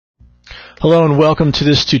Hello and welcome to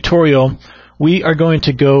this tutorial. We are going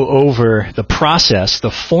to go over the process, the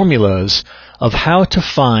formulas of how to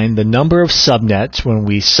find the number of subnets when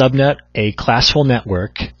we subnet a classful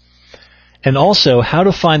network, and also how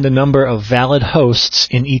to find the number of valid hosts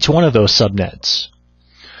in each one of those subnets.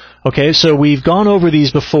 Okay, so we've gone over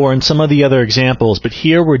these before in some of the other examples, but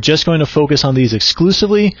here we're just going to focus on these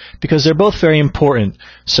exclusively because they're both very important.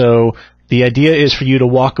 So the idea is for you to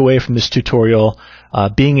walk away from this tutorial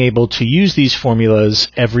being able to use these formulas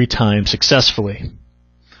every time successfully.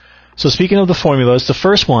 So speaking of the formulas, the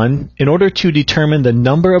first one, in order to determine the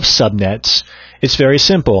number of subnets, it's very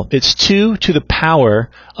simple. It's 2 to the power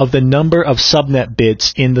of the number of subnet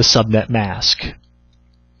bits in the subnet mask.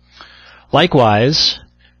 Likewise,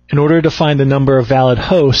 in order to find the number of valid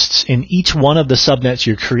hosts in each one of the subnets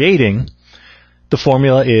you're creating, the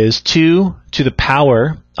formula is 2 to the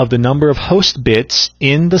power of the number of host bits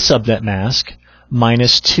in the subnet mask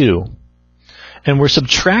minus 2. And we're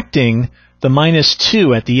subtracting the minus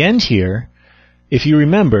 2 at the end here, if you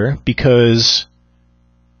remember, because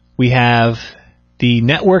we have the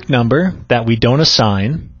network number that we don't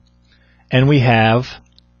assign, and we have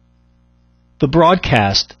the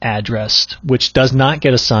broadcast address, which does not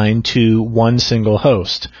get assigned to one single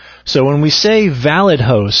host. So when we say valid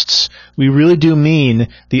hosts, we really do mean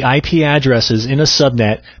the IP addresses in a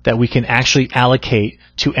subnet that we can actually allocate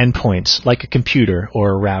to endpoints, like a computer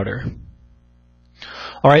or a router.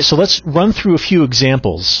 Alright, so let's run through a few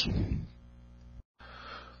examples.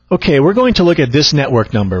 Okay, we're going to look at this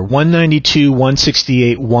network number,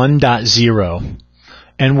 192.168.1.0.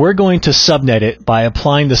 And we're going to subnet it by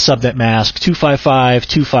applying the subnet mask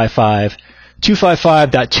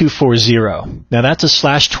 255.255.255.240. Now that's a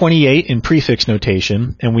 /28 in prefix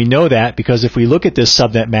notation, and we know that because if we look at this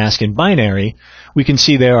subnet mask in binary, we can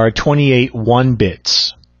see there are 28 1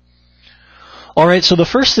 bits. Alright, so the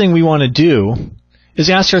first thing we want to do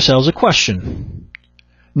is ask ourselves a question.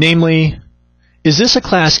 Namely, is this a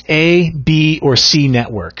class A, B, or C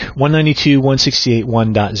network?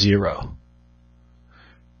 192.168.1.0.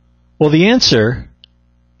 Well, the answer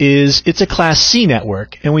is it's a class C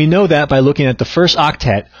network, and we know that by looking at the first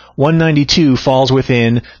octet. 192 falls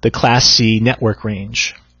within the class C network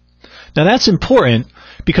range. Now that's important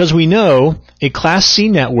because we know a class C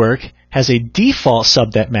network has a default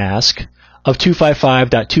subnet mask of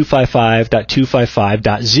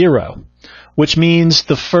 255.255.255.0, which means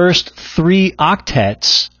the first 3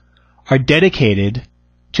 octets are dedicated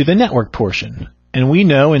to the network portion. And we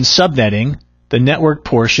know in subnetting, the network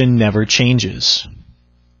portion never changes.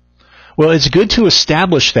 Well, it's good to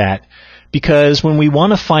establish that because when we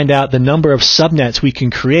want to find out the number of subnets we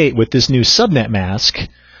can create with this new subnet mask,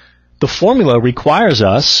 the formula requires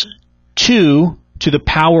us 2 to the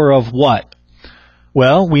power of what?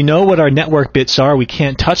 Well, we know what our network bits are. We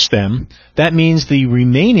can't touch them. That means the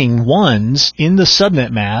remaining ones in the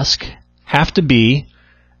subnet mask have to be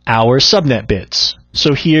our subnet bits.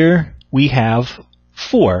 So here we have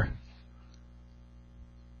 4.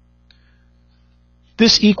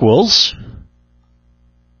 This equals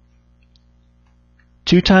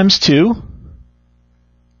 2 times 2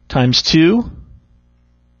 times 2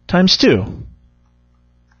 times 2,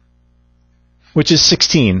 which is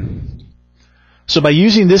 16. So by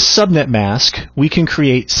using this subnet mask, we can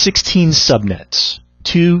create 16 subnets,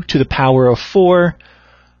 2 to the power of 4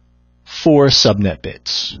 subnet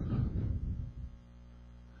bits.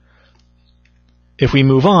 If we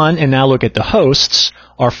move on and now look at the hosts,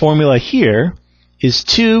 our formula here is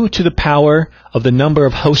 2 to the power of the number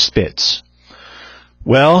of host bits.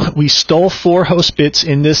 Well, we stole 4 host bits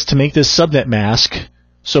in this to make this subnet mask,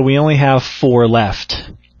 so we only have 4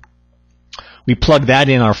 left. We plug that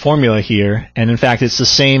in our formula here, and in fact it's the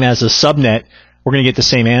same as a subnet. We're going to get the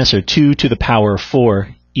same answer. 2 to the power of 4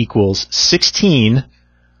 equals 16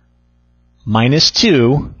 minus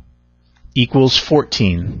 2 equals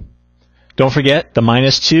 14. Don't forget, the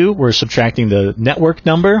minus 2, we're subtracting the network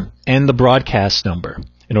number and the broadcast number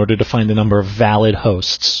in order to find the number of valid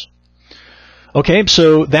hosts. Okay,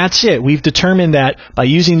 so that's it. We've determined that by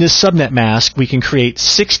using this subnet mask, we can create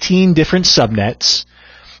 16 different subnets,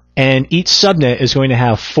 and each subnet is going to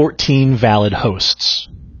have 14 valid hosts.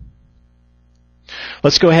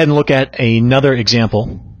 Let's go ahead and look at another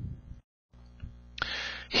example.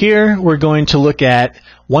 Here we're going to look at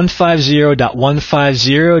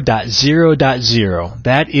 150.150.0.0.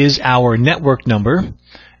 That is our network number,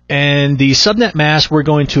 and the subnet mask we're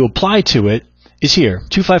going to apply to it is here,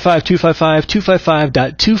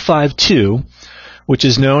 255.255.255.252, which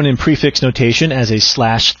is known in prefix notation as a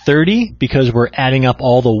 /30 because we're adding up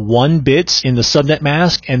all the 1 bits in the subnet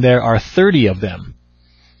mask, and there are 30 of them.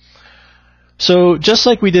 So just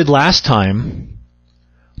like we did last time,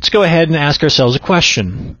 let's go ahead and ask ourselves a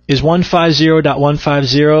question. Is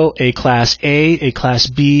 150.150 a Class A Class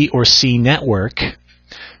B, or C network?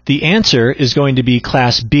 The answer is going to be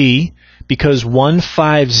Class B, because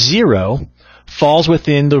 150 falls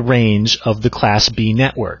within the range of the Class B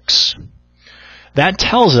networks. That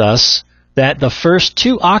tells us that the first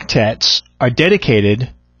 2 octets are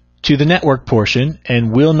dedicated to the network portion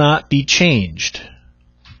and will not be changed.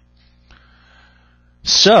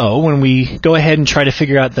 So when we go ahead and try to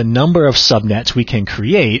figure out the number of subnets we can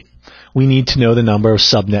create, we need to know the number of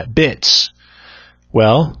subnet bits.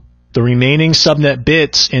 Well, the remaining subnet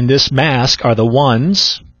bits in this mask are the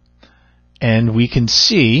 1s, and we can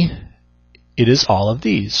see it is all of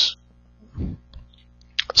these.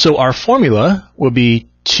 So our formula will be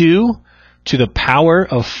 2 to the power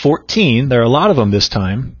of 14, there are a lot of them this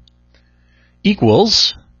time,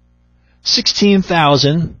 equals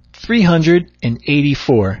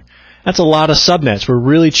 16,384. That's a lot of subnets. We're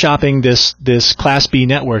really chopping this Class B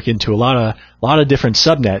network into a lot of different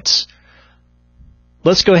subnets.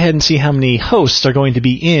 Let's go ahead and see how many hosts are going to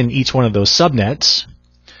be in each one of those subnets.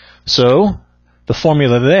 So the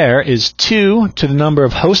formula there is 2 to the number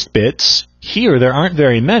of host bits. Here there aren't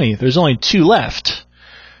very many. There's only 2 left.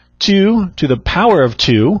 2 to the power of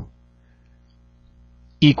 2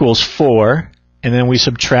 equals 4, and then we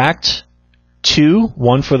subtract 2,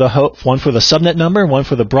 one for the subnet number, one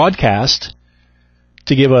for the broadcast,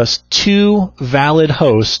 to give us 2 valid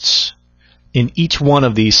hosts in each one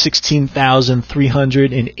of these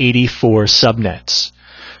 16,384 subnets.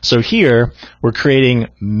 So here, we're creating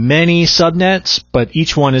many subnets, but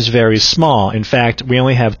each one is very small. In fact, we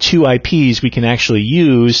only have 2 IPs we can actually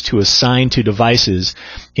use to assign to devices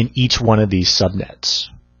in each one of these subnets.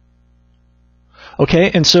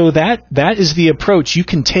 Okay, and so that is the approach you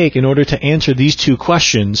can take in order to answer these 2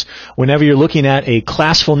 questions whenever you're looking at a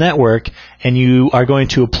classful network and you are going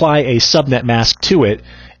to apply a subnet mask to it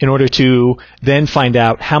in order to then find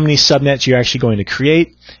out how many subnets you're actually going to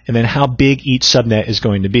create and then how big each subnet is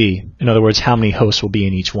going to be. In other words, how many hosts will be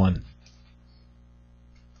in each one.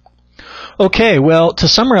 Okay, well, to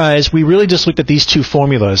summarize, we really just looked at these 2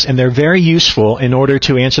 formulas, and they're very useful in order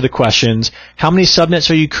to answer the questions, how many subnets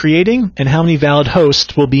are you creating, and how many valid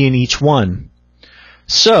hosts will be in each one.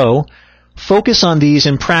 So, focus on these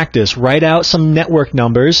in practice. Write out some network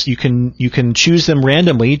numbers. You can choose them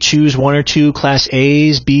randomly. Choose 1 or 2 Class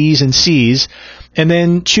A's, B's, and C's, and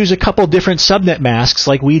then choose a couple different subnet masks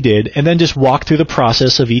like we did, and then just walk through the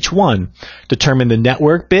process of each one. Determine the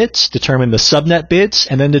network bits, determine the subnet bits,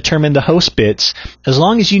 and then determine the host bits. As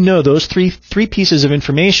long as you know those three pieces of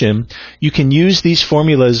information, you can use these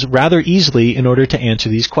formulas rather easily in order to answer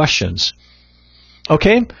these questions.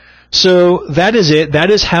 Okay? So that is it.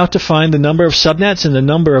 That is how to find the number of subnets and the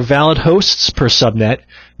number of valid hosts per subnet.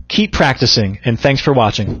 Keep practicing, and thanks for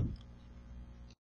watching.